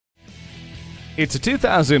It's a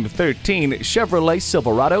 2013 Chevrolet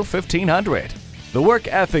Silverado 1500. The work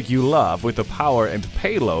ethic you love with the power and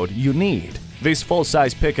payload you need. This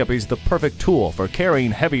full-size pickup is the perfect tool for carrying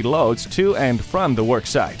heavy loads to and from the work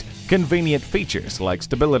site. Convenient features like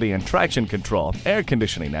stability and traction control, air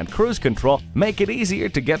conditioning, and cruise control make it easier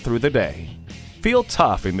to get through the day. Feel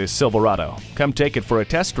tough in this Silverado. Come take it for a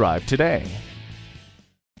test drive today.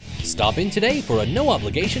 Stop in today for a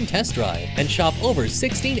no-obligation test drive and shop over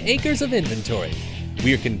 16 acres of inventory.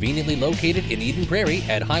 We are conveniently located in Eden Prairie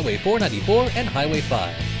at Highway 494 and Highway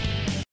 5.